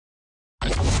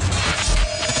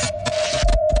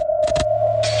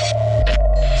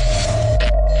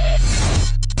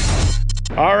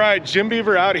right, Jim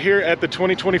Beaver out here at the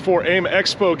 2024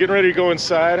 AIMExpo, getting ready to go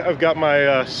inside. I've got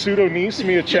my pseudo niece,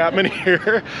 Mia Chapman,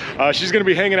 here. She's going to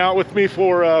be hanging out with me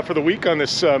for the week on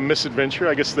this Misadventure.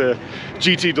 I guess the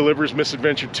GT delivers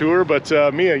Misadventure Tour. But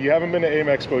Mia, you haven't been to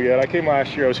AIMExpo yet. I came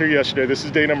last year. I was here yesterday. This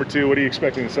is day number 2. What are you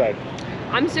expecting inside?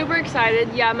 I'm super excited.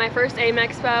 Yeah, my first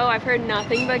AIMExpo. I've heard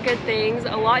nothing but good things.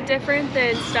 A lot different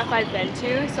than stuff I've been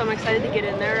to. So I'm excited to get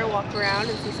in there, walk around,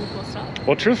 and see some cool stuff.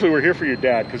 Well, truthfully, we're here for your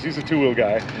dad because he's a two-wheel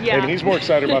guy. Yeah. And he's more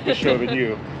excited about the show than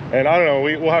you. And I don't know,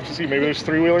 we'll have to see. Maybe there's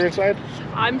three-wheeler inside?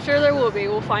 I'm sure there will be.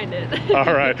 We'll find it.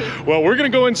 All right. Well, we're going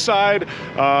to go inside,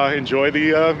 enjoy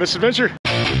the Misadventure.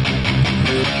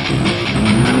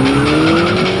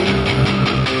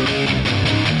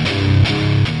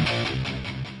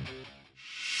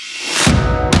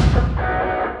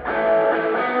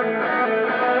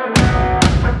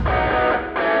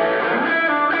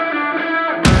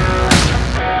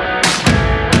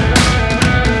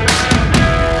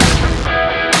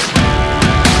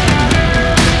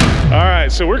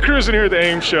 So we're cruising here at the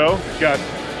AIM show. Got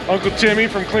Uncle Timmy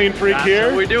from Clean Freak here.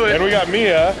 That's how we do it. And we got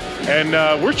Mia, and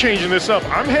we're changing this up.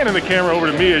 I'm handing the camera over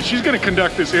to Mia. She's gonna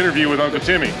conduct this interview with Uncle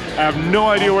Timmy. I have no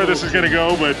idea where this is gonna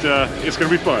go, but it's gonna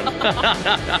be fun.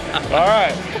 All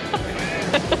right.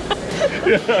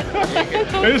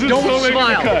 Don't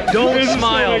smile. Don't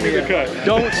smile, Mia.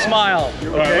 Don't smile. Okay?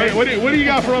 All right, what do you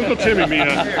got for Uncle Timmy,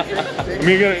 Mia?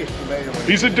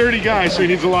 He's a dirty guy, so he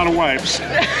needs a lot of wipes.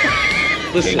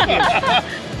 Listen,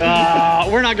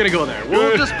 we're not gonna go there.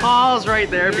 We'll just pause right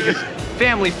there because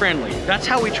family friendly. That's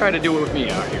how we try to do it with me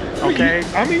out here. Okay.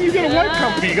 I mean, you got a white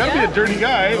company. You gotta be a dirty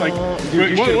guy. Like,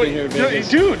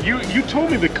 dude, you told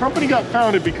me the company got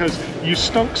founded because you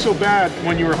stunk so bad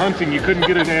when you were hunting you couldn't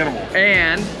get an animal.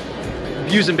 And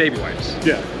using baby wipes.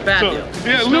 Yeah. Bad deal.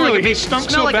 Yeah, literally, he stunk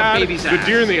so bad, the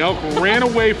deer and the elk ran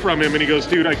away from him, and he goes,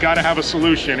 dude, I gotta have a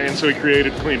solution, and so he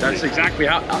created Clean Freak. That's exactly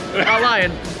how, I'm not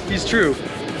lying, he's true.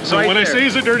 So right when I say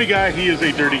he's a dirty guy, he is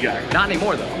a dirty guy. Not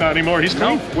anymore, though. Not anymore, he's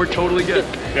clean. No, we're totally good.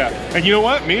 Yeah, and you know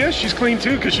what, Mia, she's clean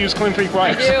too, because she was Clean Freak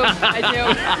wipes. I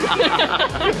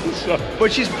do. So.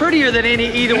 But she's prettier than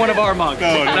either one of our mugs.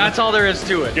 No, that's all there is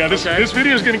to it. Yeah, this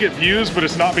video is gonna get views, but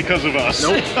it's not because of us.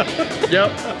 Nope.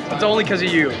 Yep, it's only because of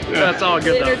you. Yeah. That's all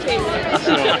good though.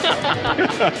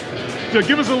 So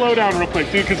give us a lowdown real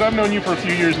quick, dude, because I've known you for a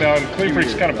few years now, and Clean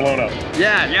Freak's kind of blown up.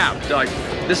 Yeah, like,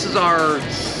 this is our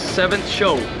 7th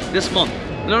show this month.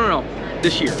 No,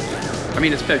 this year. I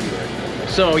mean, it's February.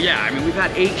 So yeah, I mean, we've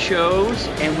had 8 shows,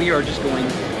 and we are just going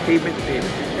pavement to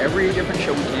pavement. Every different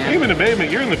show we can. Pavement to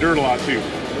pavement, you're in the dirt a lot too.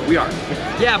 We are.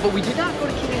 Yeah, but we did not go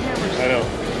to King and Hammers. I know.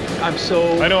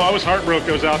 I know, I was heartbroken.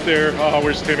 I was out there. Oh,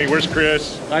 where's Timmy? Where's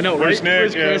Chris? I know, where's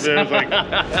right? Nick? Where's Chris? Yeah, like...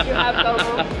 You have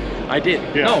FOMO? I did.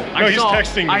 Yeah. No, he's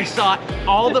texting me. I saw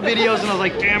all the videos and I was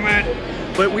like, damn it.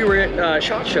 But we were at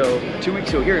SHOT Show 2 weeks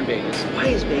ago here in Vegas. Why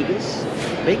is Vegas?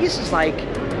 Vegas is like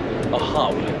a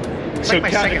hub. It's so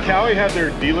like Cali had their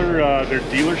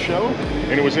dealer show,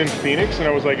 and it was in Phoenix, and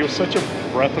I was like, it was such a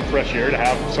breath of fresh air to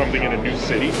have something in a new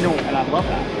city. No, and I love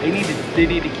that. They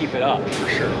need to keep it up for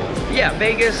sure. Yeah,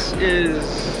 Vegas is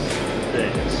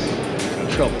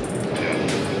trouble.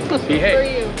 Yeah. Behave. For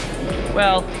you.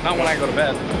 Well, not when I go to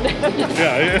bed.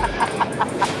 Yeah.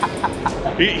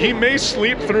 He may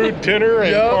sleep through dinner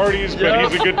and parties,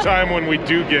 but he's a good time when we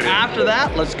do get it. After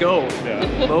that, let's go.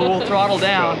 Yeah. But we'll throttle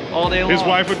down all day long. His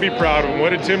wife would be proud of him. What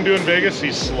did Tim do in Vegas?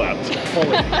 He slept. Fully.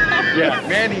 Yeah,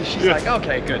 Mandy, she's like,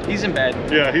 okay, good. He's in bed.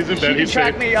 Yeah, he's in bed. She can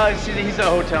track me. He's at a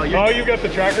hotel. Oh, you got the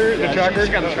tracker? Yeah, the tracker?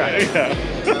 She's got the tracker. Yeah.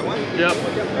 Yep.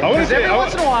 Because every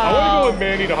once in a while, I want to go with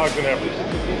Mandy to Hogs and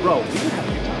Heifers. Bro, we would have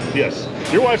a good time. Yes.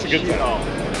 Your wife's a good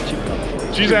time.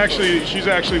 She's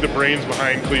actually the brains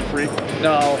behind Clean Freak.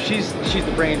 No, she's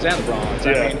the brains and the bronze.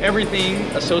 Yeah. I mean, everything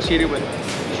associated with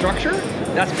structure,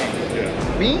 that's me.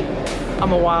 Yeah. Me,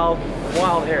 I'm a wild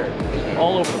hair,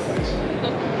 all over the place.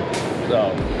 So.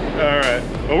 All right.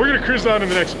 Well, we're gonna cruise on to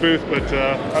the next booth, but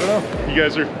I don't know. You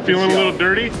guys are feeling a little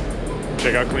dirty?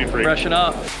 Check out Clean Freak. Freshen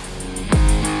up.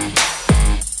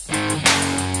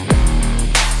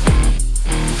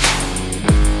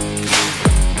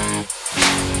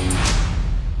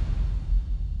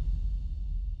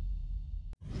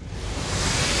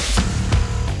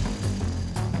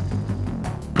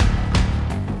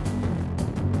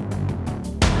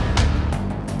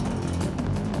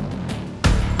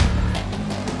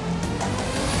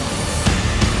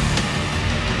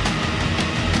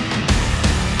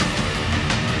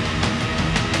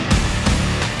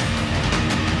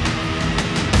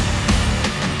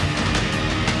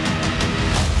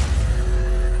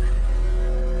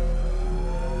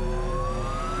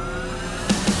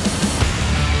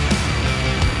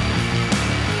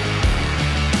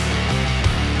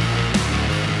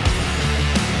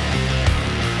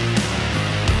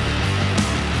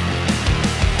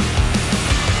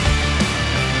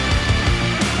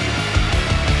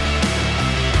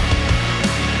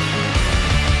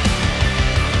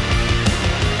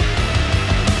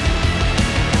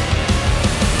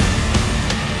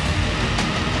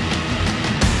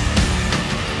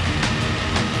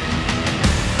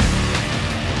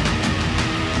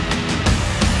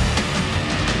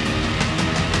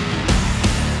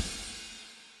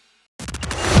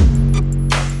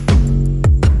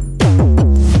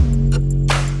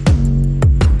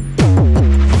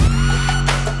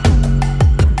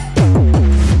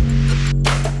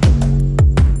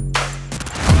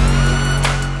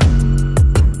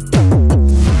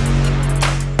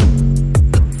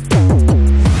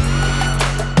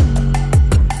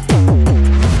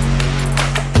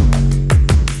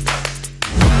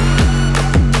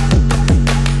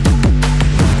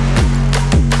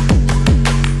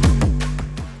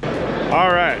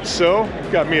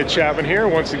 Got Mia Chapman here.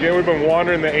 Once again, we've been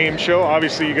wandering the AIM show.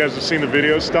 Obviously, you guys have seen the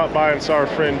videos. Stopped by and saw our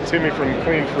friend Timmy from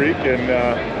Clean Freak, and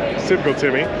it's typical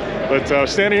Timmy. But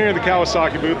standing here in the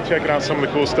Kawasaki booth, checking out some of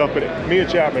the cool stuff. But Mia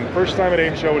Chapman, first time at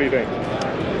AIM show, what do you think?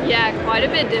 Yeah, quite a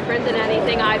bit different than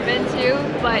anything I've been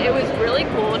to, but it was really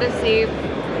cool to see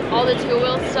all the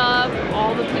two-wheel stuff,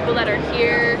 all the people that are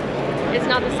here. It's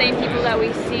not the same people that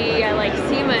we see at like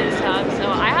SEMA and stuff, so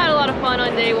I had a lot of fun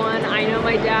on day one. I know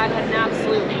my dad had an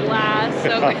absolute blast,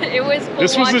 so it was cool.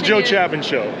 This was the Joe him. Chapman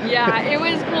show. Yeah, it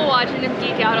was cool watching him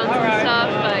geek out on some stuff,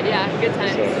 but yeah, good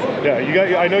times. So,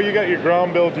 yeah, I know you got your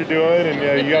ground build you're doing,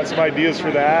 and you got some ideas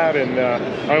for that, and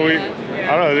I don't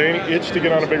know, is there any itch to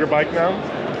get on a bigger bike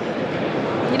now?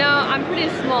 You know, I'm pretty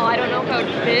small. I don't know if I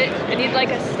would fit. I need like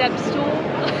a step stool.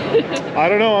 I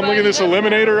don't know. I'm looking at this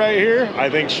Eliminator right here. I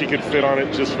think she could fit on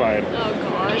it just fine. Oh,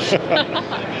 gosh.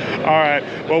 All right.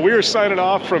 Well, we are signing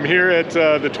off from here at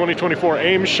the 2024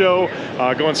 AIM show.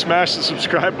 Go and smash the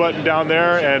subscribe button down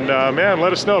there. And, man,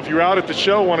 let us know if you're out at the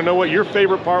show, want to know what your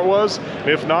favorite part was. And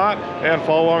if not, and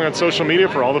follow along on social media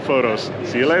for all the photos.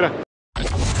 See you later.